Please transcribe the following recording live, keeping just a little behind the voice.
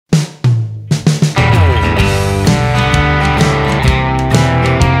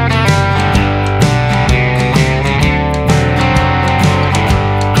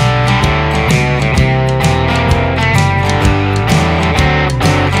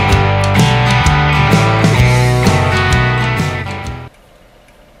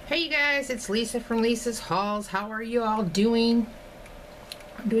it's Lisa from Lisa's Hauls. How are you all doing?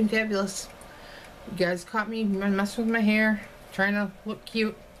 I'm doing fabulous. You guys caught me messing with my hair, trying to look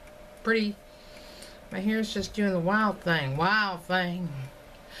cute, pretty. My hair's just doing the wild thing,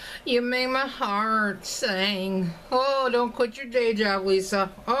 You make my heart sing. Oh, don't quit your day job, Lisa.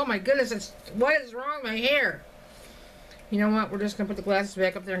 Oh my goodness, what is wrong with my hair? You know what? We're just gonna put the glasses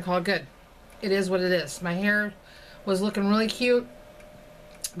back up there and call it good. It is what it is. My hair was looking really cute,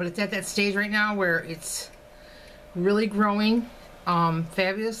 but it's at that stage right now where it's really growing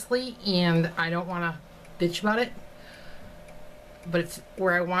fabulously, and I don't want to bitch about it, but it's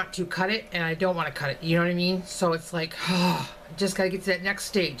where I want to cut it and I don't want to cut it, you know what I mean? So it's like, oh, I just got to get to that next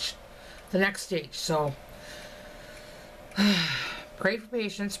stage, the next stage. So pray for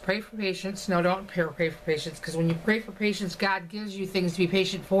patience. No, don't pray for patience, because when you pray for patience, God gives you things to be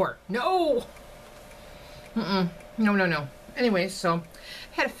patient for. No, no. Anyway, so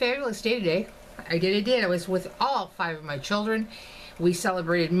had a fabulous day today. I did. I was with all 5 of my children. We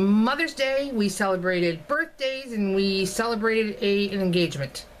celebrated Mother's Day, we celebrated birthdays, and we celebrated an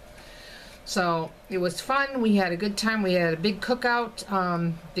engagement. So it was fun. We had a good time. We had a big cookout.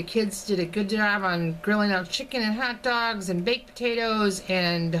 The kids did a good job on grilling out chicken and hot dogs and baked potatoes,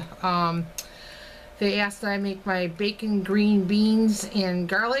 and they asked that I make my bacon, green beans, and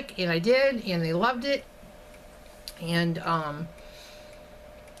garlic, and I did, and they loved it. And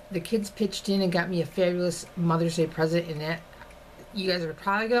the kids pitched in and got me a fabulous Mother's Day present, and that, you guys are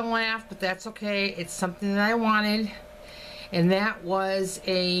probably gonna laugh, but that's okay. It's something that I wanted, and that was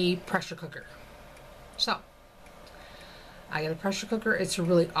a pressure cooker. So I got a pressure cooker. It's a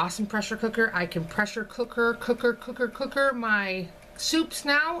really awesome pressure cooker. I can pressure cooker my soups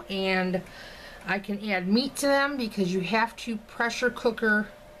now, and I can add meat to them, because you have to pressure cook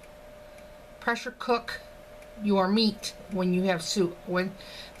your meat when you have soup.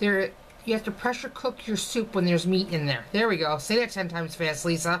 You have to pressure cook your soup when there's meat in there. There we go. Say that 10 times fast,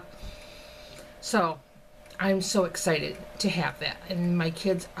 Lisa. So I'm so excited to have that. And my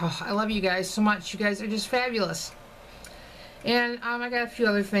kids, oh, I love you guys so much. You guys are just fabulous. And I got a few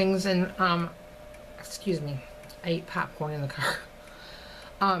other things, and excuse me, I ate popcorn in the car.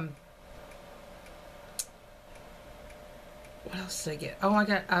 What else did I get? Oh, I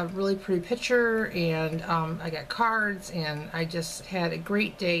got a really pretty picture, and I got cards, and I just had a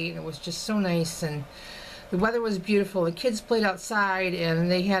great day, and it was just so nice, and the weather was beautiful. The kids played outside, and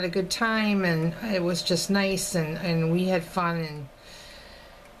they had a good time, and it was just nice, and we had fun, and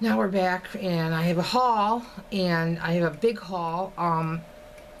now we're back, and I have a haul, and I have a big haul.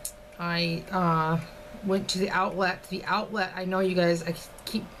 I went to the outlet. I know you guys, I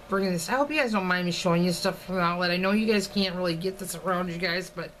keep bringing this. I hope you guys don't mind me showing you stuff from the outlet. I know you guys can't really get this around you guys,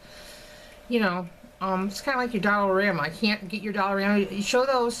 but you know, it's kind of like your Dollarama. I can't get your Dollarama. You show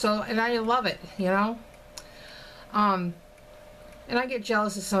those, so, and I love it, you know. And I get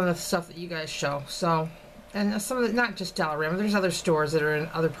jealous of some of the stuff that you guys show. So, and some of the, not just Dollarama. There's other stores that are in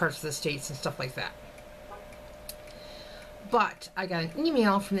other parts of the states and stuff like that. But I got an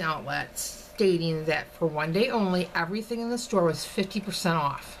email from the outlet stating that for one day only, everything in the store was 50%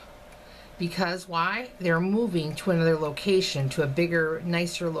 off. Because why? They're moving to another location, to a bigger,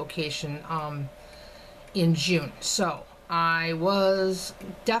 nicer location in June. So I was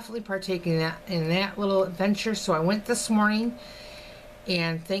definitely partaking in that little adventure. So I went this morning,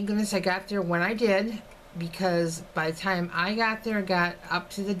 and thank goodness I got there when I did, because by the time I got there, got up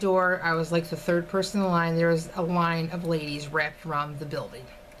to the door, I was like the 3rd person in the line. There was a line of ladies wrapped around the building.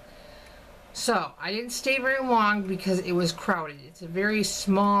 So I didn't stay very long because it was crowded. It's a very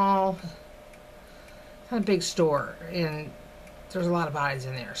small, not a big store, and there's a lot of bodies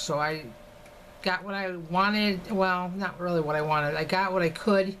in there. So I got what I wanted. Well, not really what I wanted. I got what I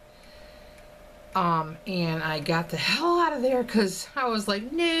could. And I got the hell out of there, because I was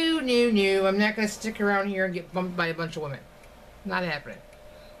like, no, I'm not going to stick around here and get bumped by a bunch of women. Not happening.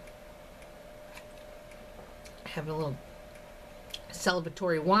 Having a little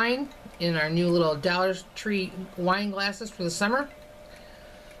celebratory wine in our new little Dollar Tree wine glasses for the summer.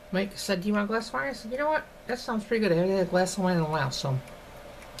 Mike said, do you want a glass of wine? I said, you know what? That sounds pretty good. I haven't had a glass of wine in a while, so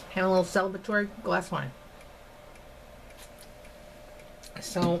having a little celebratory glass of wine.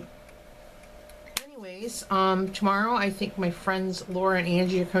 So anyways, tomorrow I think my friends Laura and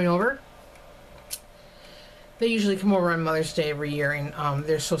Angie are coming over. They usually come over on Mother's Day every year, and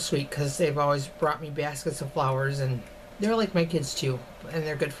they're so sweet, because they've always brought me baskets of flowers, and they're like my kids too, and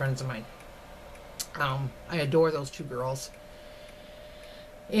they're good friends of mine. I adore those 2 girls,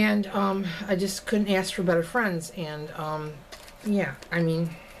 and I just couldn't ask for better friends. And yeah, I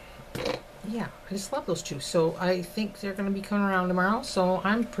mean, yeah, I just love those two. So I think they're going to be coming around tomorrow. So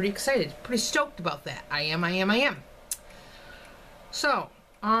I'm pretty excited, pretty stoked about that. I am. So,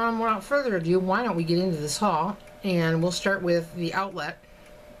 without further ado, why don't we get into this haul? And we'll start with the outlet,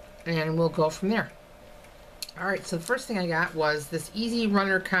 and we'll go from there. Alright, so the first thing I got was this Easy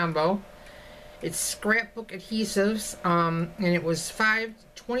Runner combo. It's scrapbook adhesives, and it was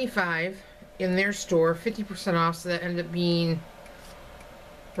 $5.25 in their store, 50% off, so that ended up being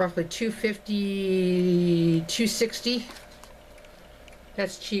roughly $2.50, $2.60.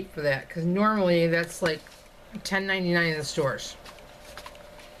 That's cheap for that, because normally that's like $10.99 in the stores.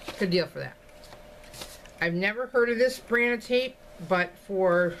 Good deal for that. I've never heard of this brand of tape, but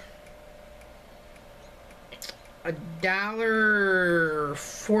for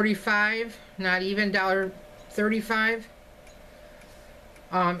 $1.45, not even $1.35.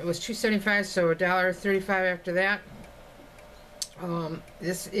 It was $2.75, so $1.35 after that.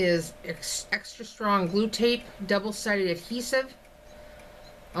 This is extra strong glue tape, double-sided adhesive.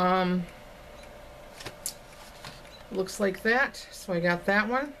 Looks like that, so I got that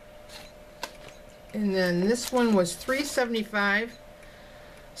one. And then this one was $3.75,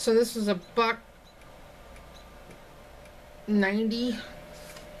 so this was $1.90.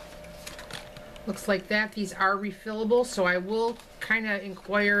 Looks like that. These are refillable, so I will kind of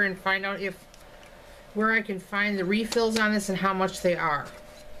inquire and find out where I can find the refills on this and how much they are.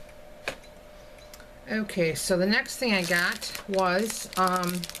 Okay, so the next thing I got was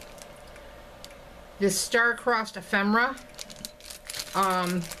this star-crossed ephemera.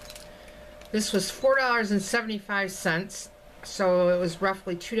 This was $4.75, so it was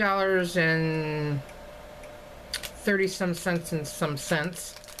roughly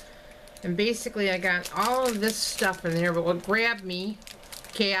 $2.30 and basically I got all of this stuff in there, but what grabbed me,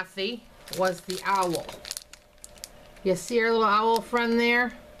 Kathy, was the owl. You see our little owl friend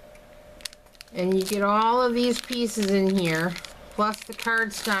there? And you get all of these pieces in here, plus the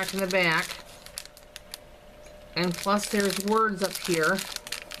cardstock in the back, and plus there's words up here.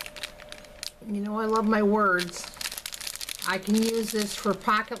 You know I love my words. I can use this for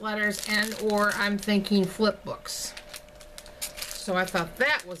pocket letters and or I'm thinking flip books. So I thought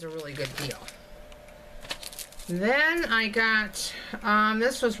that was a really good deal. Then I got,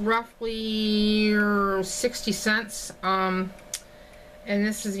 this was roughly 60 cents. And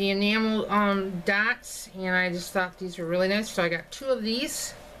this is the enamel dots, and I just thought these were really nice, so I got 2 of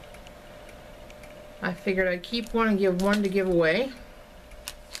these. I figured I'd keep one and give one to give away.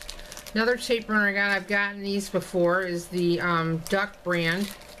 Another tape runner I've gotten these before, is the Duck brand,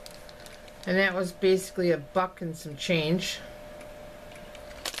 and that was basically $1 and some change.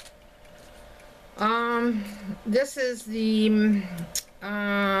 This is the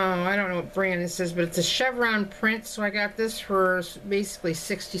I don't know what brand this is, but it's a chevron print, so I got this for basically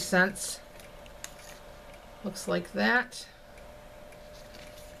 60 cents. Looks like that.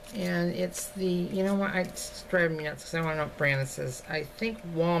 And it's the, you know what, it's driving me nuts because I want to know what brand this is. I think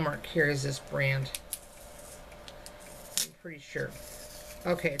Walmart carries this brand. I'm pretty sure.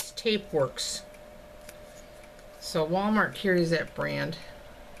 Okay, it's Tapeworks. So Walmart carries that brand.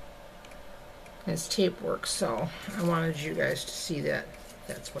 It's Tapeworks, so I wanted you guys to see that.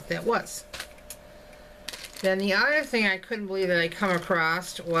 That's what that was. Then the other thing I couldn't believe that I come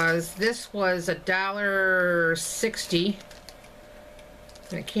across was, this was $1.60.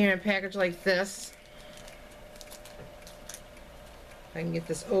 And it came in a package like this. If I can get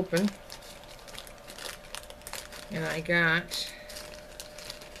this open. And I got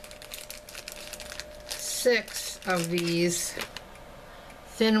 6 of these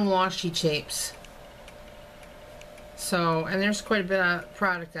thin washi tapes. So, and there's quite a bit of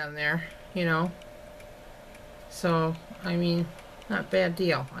product on there, you know. So, I mean, not a bad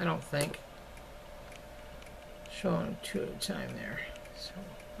deal, I don't think. Showing 2 at a time there. So,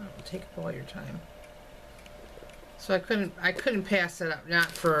 that will take up all your time. So I couldn't pass it up,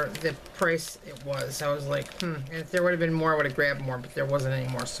 not for the price it was. I was like, and if there would have been more, I would have grabbed more, but there wasn't any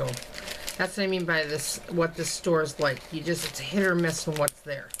more. So that's what I mean by this, what this store is like. It's a hit or miss on what's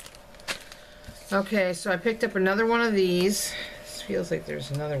there. Okay, so I picked up another one of these. This feels like there's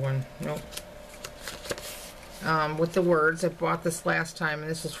another one. Nope. With the words. I bought this last time,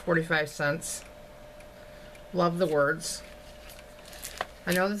 and this was 45 cents. Love the words.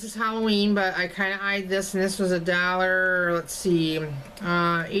 I know this is Halloween, but I kind of eyed this, and this was $1, let's see,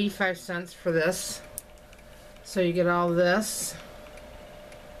 85 cents for this. So you get all this,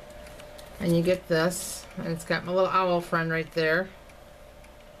 and you get this, and it's got my little owl friend right there.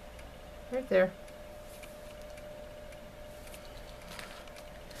 Right there.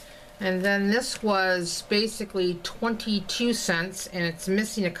 And then this was basically 22 cents, and it's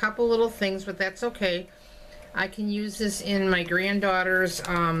missing a couple little things, but that's okay. I can use this in my granddaughter's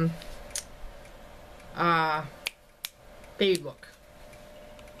baby book.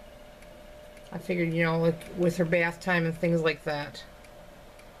 I figured, you know, like with her bath time and things like that.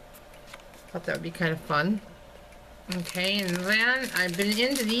 Thought that would be kind of fun. Okay, and then I've been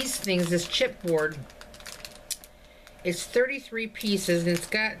into these things, this chipboard. It's 33 pieces, and it's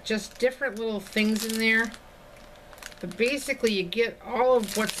got just different little things in there. But basically, you get all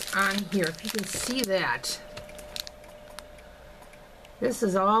of what's on here. If you can see that. This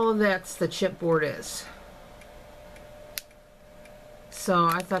is all of that's the chipboard is. So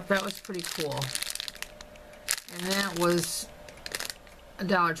I thought that was pretty cool. And that was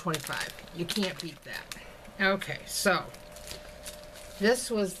 $1.25. You can't beat that. Okay, so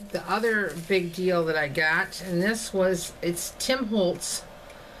this was the other big deal that I got, and this was, it's Tim Holtz.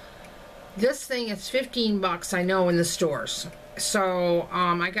 This thing is 15 bucks, I know, in the stores. So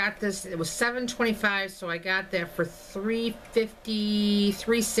I got this, it was $7.25, so I got that for $3.50,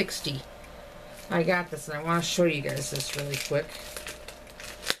 $3.60. I got this, and I want to show you guys this really quick.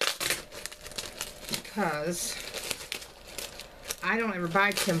 Because I don't ever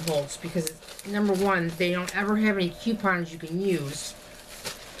buy Tim Holtz because, number one, they don't ever have any coupons you can use.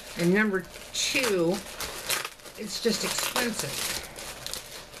 And number two, it's just expensive.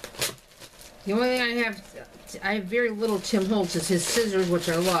 The only thing I have very little Tim Holtz is his scissors, which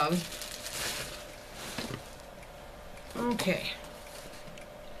I love. Okay.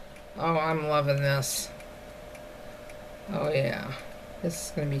 Oh, I'm loving this. Oh yeah. This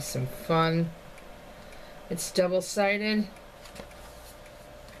is going to be some fun. It's double-sided.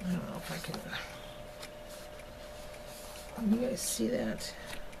 I don't know if I can you guys see that?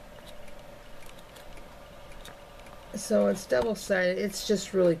 So it's double-sided. It's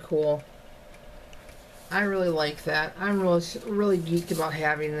just really cool. I really like that. I'm really geeked about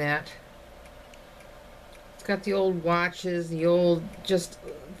having that. It's got the old watches, the old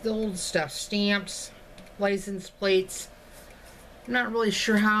stuff, stamps, license plates. I'm not really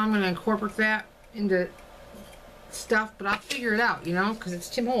sure how I'm going to incorporate that into stuff, but I'll figure it out, you know, because it's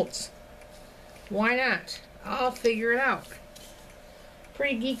Tim Holtz. Why not? I'll figure it out.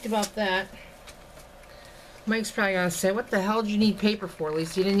 Pretty geeked about that. Mike's probably gonna say, what the hell did you need paper for,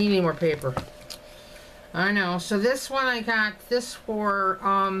 Lisa? You didn't need any more paper. I know. So this one, I got this for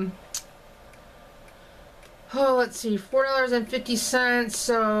let's see, $4.50,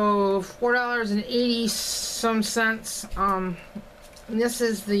 so $4.80 some cents. And this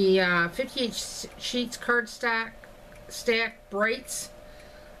is the 58 sheets card stack Brights.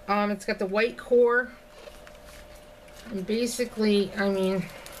 It's got the white core, and basically, I mean,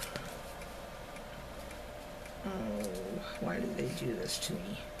 oh, why did they do this to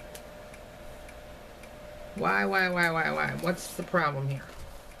me? Why? What's the problem here?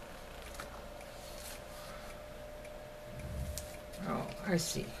 Oh, I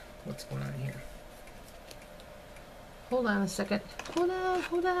see what's going on here. Hold on a second. Hold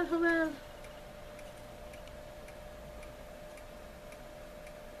on.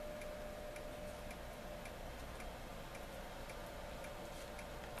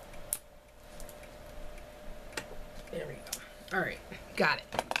 There we go. Alright, got it.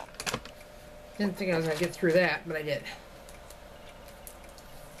 Didn't think I was going to get through that, but I did.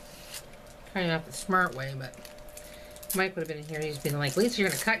 Kind of not the smart way, but Mike would have been in here. He's been like, Lisa, you're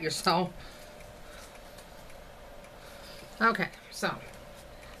going to cut yourself. Okay, so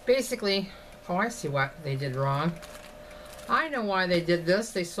basically, oh, I see what they did wrong. I know why they did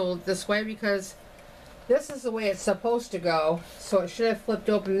this. They sold it this way because this is the way it's supposed to go. So it should have flipped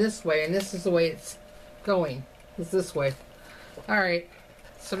open this way, and this is the way it's going. It's this way. Alright,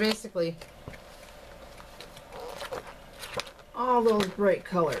 so basically, all those bright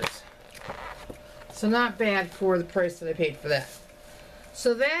colors. So not bad for the price that I paid for that.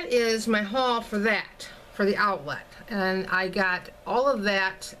 So that is my haul for that, for the outlet. And I got all of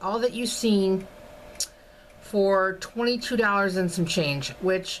that, all that you've seen, for $22 and some change,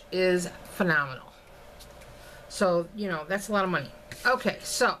 which is phenomenal. So, you know, that's a lot of money. Okay,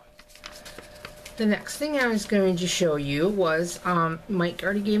 so the next thing I was going to show you was, Mike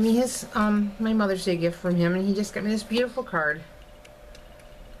already gave me his, my Mother's Day gift from him, and he just got me this beautiful card.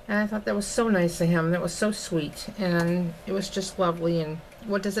 And I thought that was so nice of him. That was so sweet, and it was just lovely. And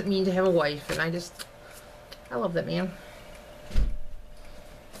what does it mean to have a wife? And I love that man.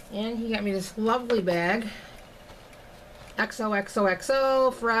 And he got me this lovely bag.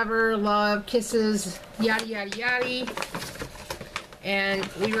 XOXOXO, forever, love, kisses, yada yada yada. And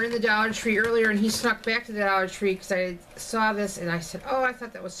we were in the Dollar Tree earlier, and he snuck back to the Dollar Tree because I saw this, and I said, oh, I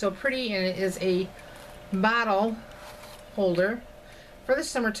thought that was so pretty. And it is a bottle holder for the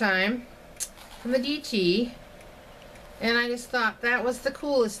summertime from the DT. And I just thought that was the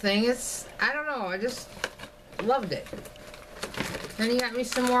coolest thing. I don't know, I just loved it. Then he got me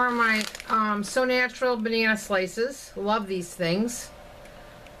some more of my So Natural banana slices. Love these things.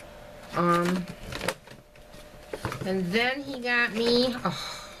 And then he got me,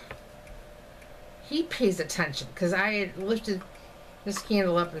 he pays attention because I had lifted this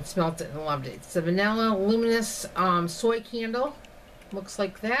candle up and smelt it and loved it. It's a vanilla luminous soy candle. Looks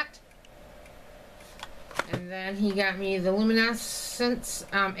like that. And then he got me the Luminescence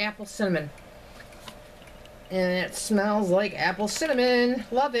apple cinnamon. And it smells like apple cinnamon.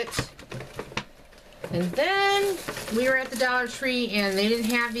 Love it. And then we were at the Dollar Tree, and they didn't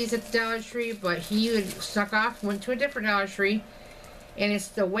have these at the Dollar Tree, but he had snuck off, went to a different Dollar Tree. And it's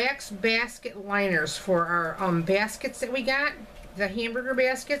the wax basket liners for our baskets that we got. The hamburger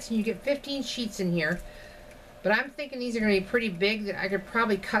baskets. And you get 15 sheets in here. But I'm thinking these are going to be pretty big, that I could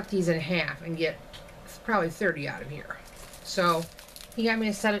probably cut these in half and get probably 30 out of here. So he got me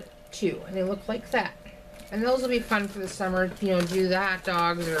a set of 2, and they look like that. And those will be fun for the summer, you know, do the hot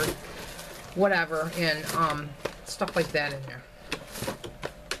dogs or whatever, and stuff like that in there.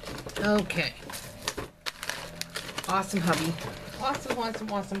 Okay. Awesome, hubby. Awesome,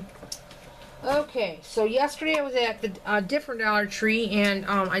 awesome, awesome. Okay, so yesterday I was at the different Dollar Tree, and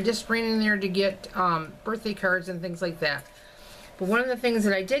I just ran in there to get birthday cards and things like that. But one of the things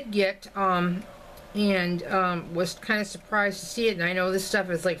that I did get, and was kind of surprised to see it, and I know this stuff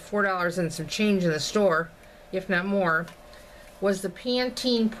is like $4 and some change in the store, if not more, was the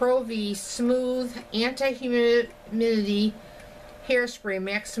Pantene Pro V Smooth Anti-Humidity Hairspray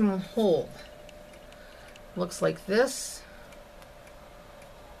Maximum Hold. Looks like this.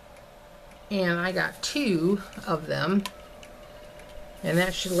 And I got 2 of them, and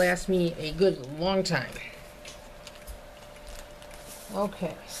that should last me a good long time.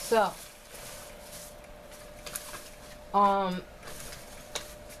 Okay, so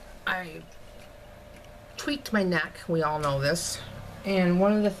I tweaked my neck. We all know this. And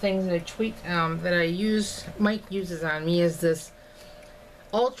one of the things that I tweaked, that I use, Mike uses on me, is this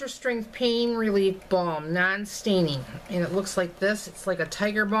Ultra Strength Pain Relief Balm, non-staining. And it looks like this. It's like a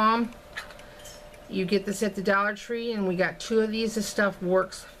Tiger Balm. You get this at the Dollar Tree, and we got 2 of these. This stuff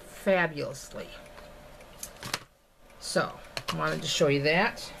works fabulously. So, I wanted to show you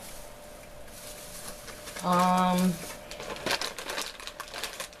that.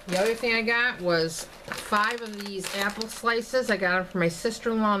 The other thing I got was 5 of these apple slices. I got them for my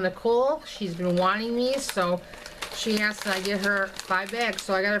sister-in-law, Nicole. She's been wanting these, so she asked that I get her 5 bags.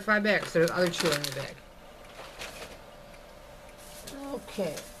 So I got her 5 bags. There's other 2 in the bag.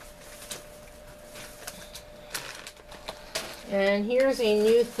 Okay. And here's a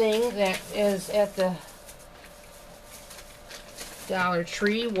new thing that is at the Dollar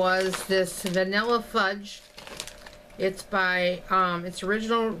Tree, was this vanilla fudge. It's by its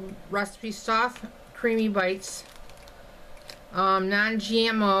original recipe, soft creamy bites,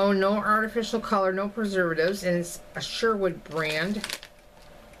 non-GMO, no artificial color, no preservatives, and it's a Sherwood brand.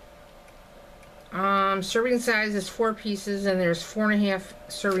 Serving size is 4 pieces, and there's 4.5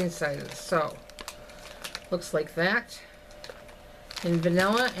 serving sizes. So looks like that in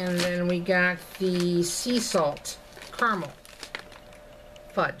vanilla. And then we got the sea salt caramel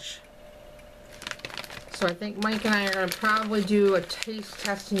fudge. So I think Mike and I are going to probably do a taste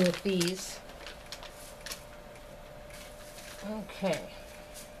testing with these. Okay.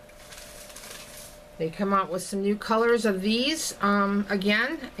 They come out with some new colors of these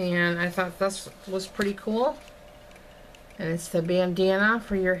again, and I thought this was pretty cool. And it's the bandana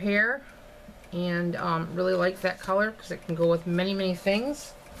for your hair, and really like that color because it can go with many, many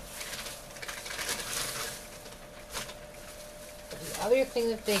things. The other thing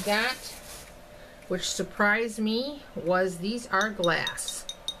that they got, which surprised me, was these are glass.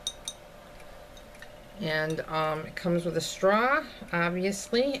 And it comes with a straw,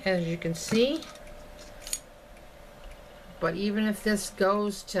 obviously, as you can see. But even if this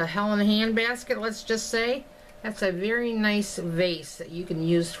goes to hell in a handbasket, let's just say, that's a very nice vase that you can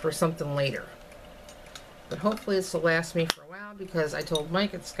use for something later. But hopefully this will last me for a while, because I told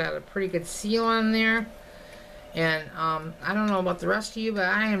Mike it's got a pretty good seal on there. And I don't know about the rest of you, but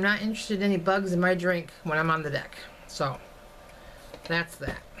I am not interested in any bugs in my drink when I'm on the deck. So that's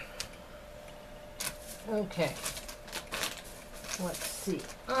that. Okay. Let's see.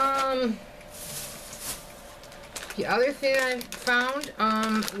 The other thing I found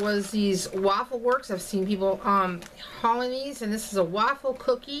was these Waffle Works. I've seen people hauling these, and this is a waffle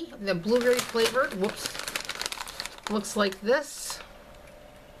cookie, the blueberry flavored. Whoops. Looks like this.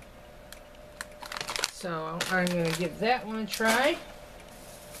 So I'm going to give that one a try.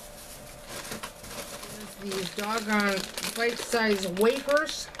 There's these doggone bite-sized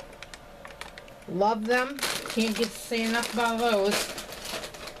wafers. Love them. Can't get to say enough about those.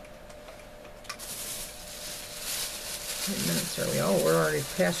 How many minutes are we? Oh, we're already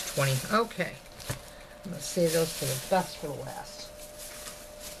past 20. Okay. I'm going to save those for the best for the last.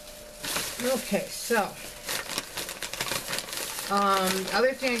 Okay, so. The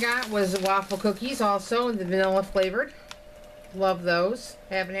other thing I got was the waffle cookies also, the vanilla flavored. Love those.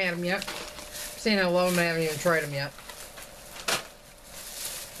 Haven't had them yet. Saying I love them, I haven't even tried them yet.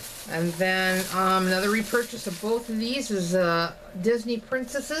 And then another repurchase of both of these is Disney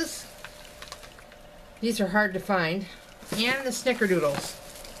Princesses. These are hard to find. And the Snickerdoodles.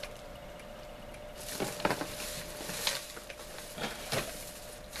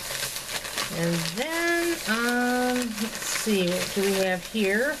 And then, let's see, what do we have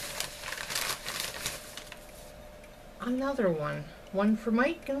here? Another one. One for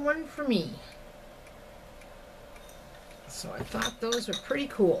Mike and one for me. So I thought those were pretty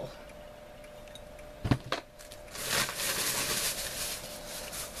cool.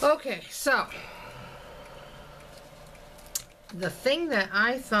 Okay, so the thing that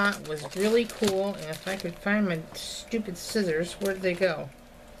I thought was really cool, and if I could find my stupid scissors, where'd they go?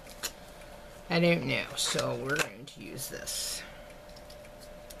 I don't know, so we're going to use this.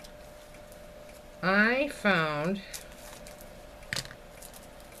 I found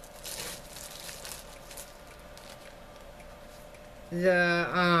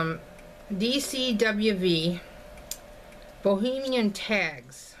the DCWV Bohemian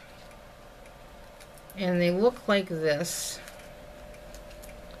tags, and they look like this.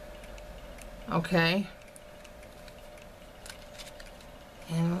 Okay.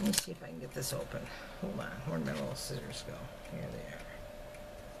 And let me see if I can get this open. Hold on. Where'd my little scissors go? Here they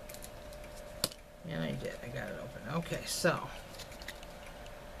are. And I did. I got it open. Okay, so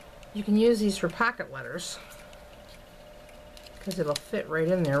you can use these for pocket letters because it'll fit right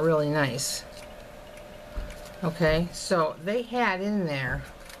in there really nice. Okay, so they had in there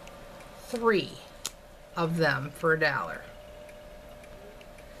 3 of them for $1.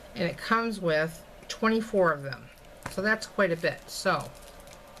 And it comes with 24 of them. So that's quite a bit. So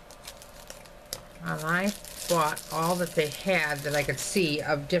and I bought all that they had that I could see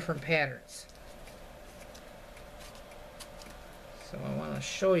of different patterns. So I want to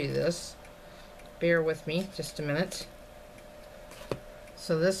show you this. Bear with me just a minute.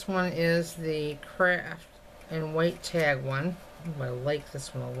 So this one is the craft and white tag one. Ooh, I like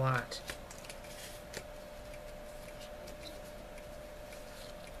this one a lot.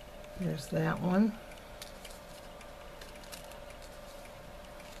 There's that one.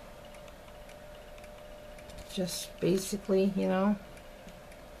 Just basically, you know.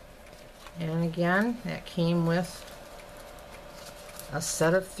 And again, that came with a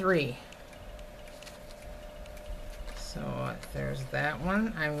set of 3. So there's that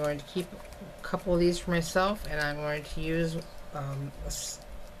one. I'm going to keep a couple of these for myself, and I'm going to use,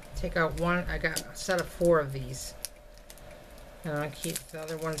 take out one. I got a set of 4 of these. And I'll keep the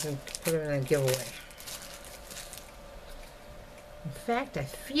other ones and put them in a giveaway. In fact, I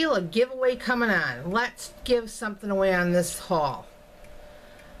feel a giveaway coming on. Let's give something away on this haul.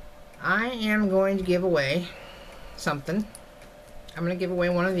 I am going to give away something. I'm going to give away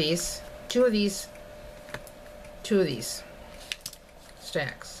one of these, 2 of these, 2 of these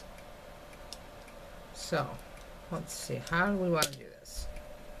stacks. So, let's see. How do we want to do this?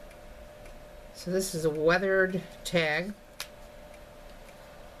 So this is a weathered tag.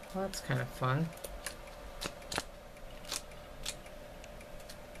 Well, that's kind of fun.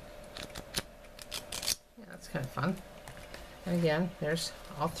 Yeah, that's kind of fun. And again, there's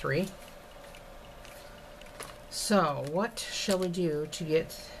all 3. So, what shall we do to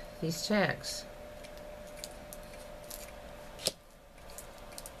get these tags?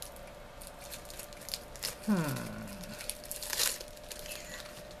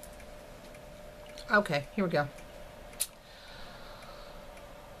 Okay, here we go.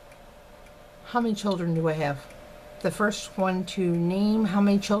 How many children do I have? The first one to name how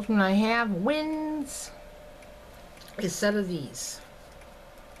many children I have wins a set of these.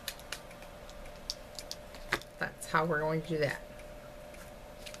 That's how we're going to do that.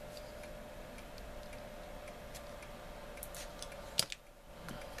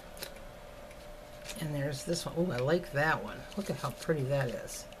 And there's this one. Oh, I like that one. Look at how pretty that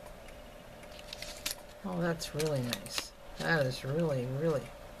is. Oh, that's really nice. That is really, really...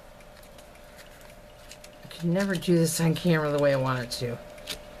 I could never do this on camera the way I want it to.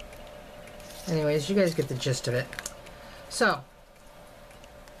 Anyways, you guys get the gist of it. So,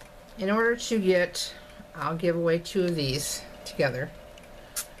 in order to get... I'll give away 2 of these together.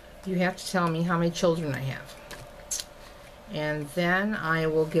 You have to tell me how many children I have. And then I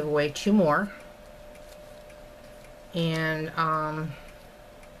will give away 2 more. And, I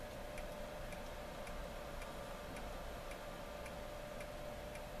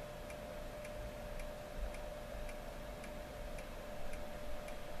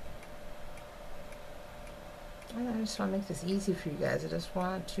just want to make this easy for you guys. I just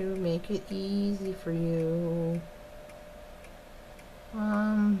want to make it easy for you.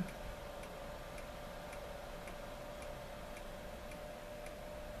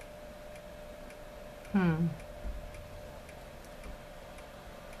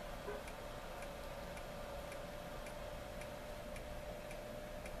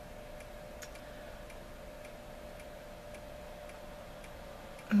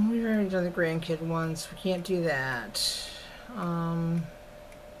 We've already done the grandkid ones. We can't do that.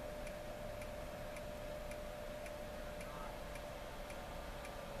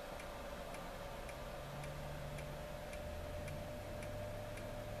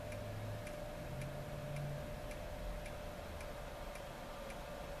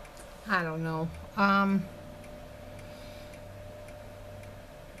 I don't know.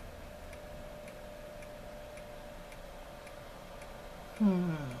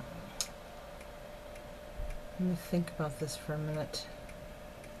 Let me think about this for a minute.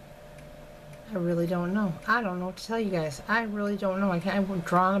 I really don't know. I don't know what to tell you guys. I really don't know. I'm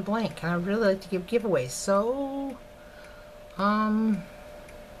drawing a blank, and I really like to give giveaways. So,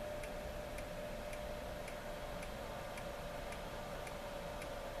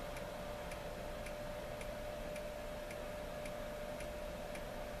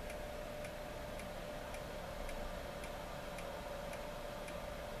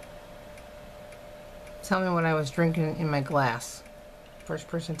 tell me what I was drinking in my glass. First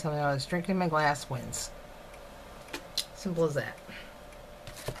person to tell me what I was drinking in my glass wins. Simple as that.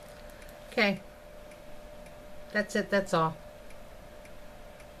 Okay. That's it. That's all.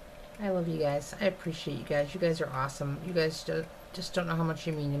 I love you guys. I appreciate you guys. You guys are awesome. You guys just don't know how much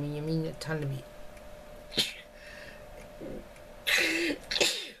you mean to me. You mean a ton to me.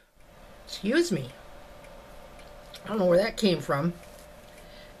 Excuse me. I don't know where that came from.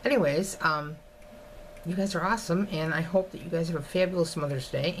 Anyways, you guys are awesome, and I hope that you guys have a fabulous Mother's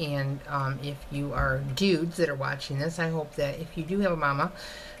Day. And if you are dudes that are watching this, I hope that if you do have a mama,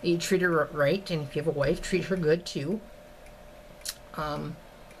 you treat her right, and if you have a wife, treat her good too. I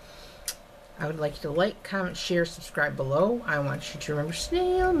would like you to like, comment, share, subscribe below. I want you to remember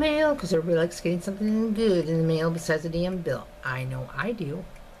snail mail, because everybody likes getting something good in the mail besides a damn bill. I know I do.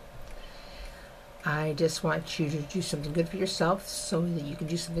 I just want you to do something good for yourself so that you can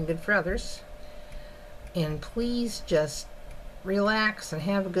do something good for others. And please just relax and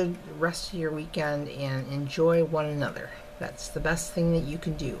have a good rest of your weekend and enjoy one another. That's the best thing that you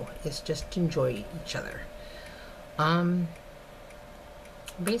can do, is just enjoy each other.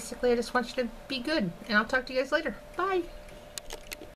 Basically, I just want you to be good, and I'll talk to you guys later. Bye.